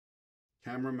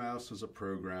Camera Mouse is a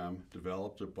program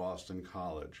developed at Boston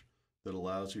College that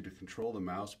allows you to control the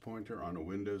mouse pointer on a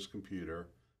Windows computer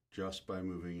just by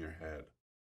moving your head.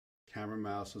 Camera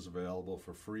Mouse is available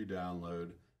for free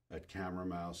download at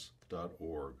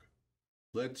cameramouse.org.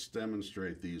 Let's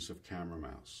demonstrate the use of Camera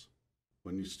Mouse.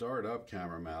 When you start up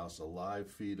Camera Mouse, a live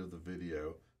feed of the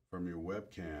video from your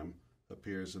webcam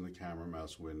appears in the Camera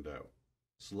Mouse window.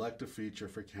 Select a feature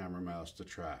for Camera Mouse to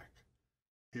track.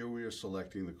 Here we are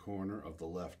selecting the corner of the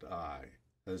left eye.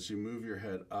 As you move your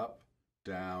head up,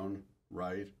 down,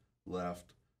 right,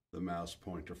 left, the mouse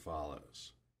pointer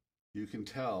follows. You can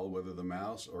tell whether the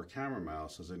mouse or Camera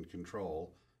Mouse is in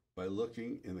control by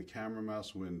looking in the Camera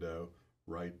Mouse window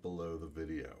right below the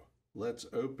video. Let's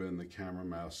open the Camera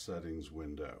Mouse settings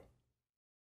window.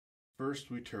 First,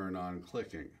 we turn on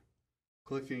clicking.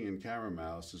 Clicking in Camera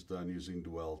Mouse is done using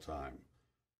dwell time.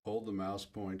 Hold the mouse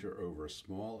pointer over a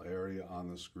small area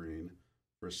on the screen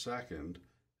for a second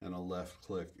and a left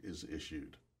click is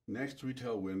issued. Next, we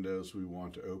tell Windows we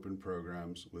want to open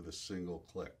programs with a single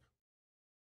click.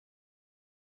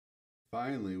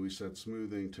 Finally, we set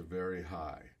smoothing to very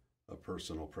high, a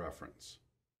personal preference.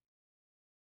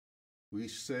 We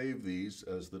save these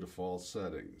as the default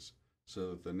settings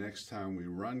so that the next time we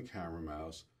run Camera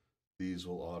Mouse, these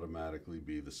will automatically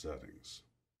be the settings.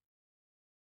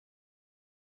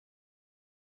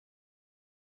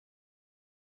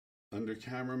 Under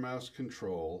Camera Mouse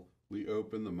Control, we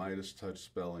open the Midas Touch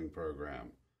spelling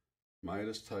program.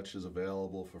 Midas Touch is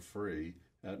available for free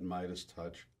at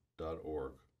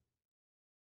midastouch.org.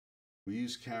 We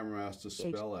use Camera Mouse to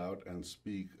spell out and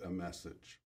speak a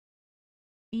message.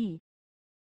 E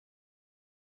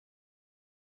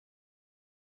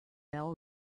L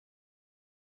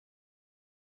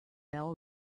L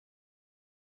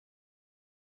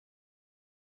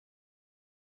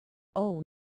O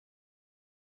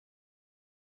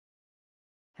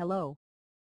Hello.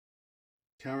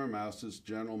 Camera Mouse is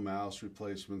general mouse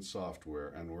replacement software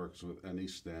and works with any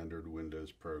standard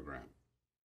Windows program.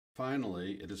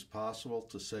 Finally, it is possible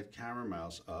to set Camera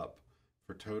Mouse up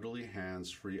for totally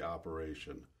hands-free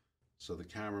operation, so the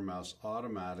Camera Mouse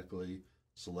automatically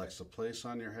selects a place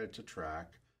on your head to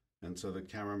track, and so the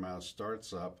Camera Mouse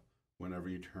starts up whenever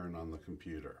you turn on the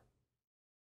computer.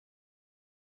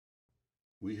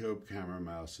 We hope Camera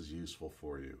Mouse is useful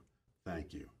for you.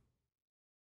 Thank you.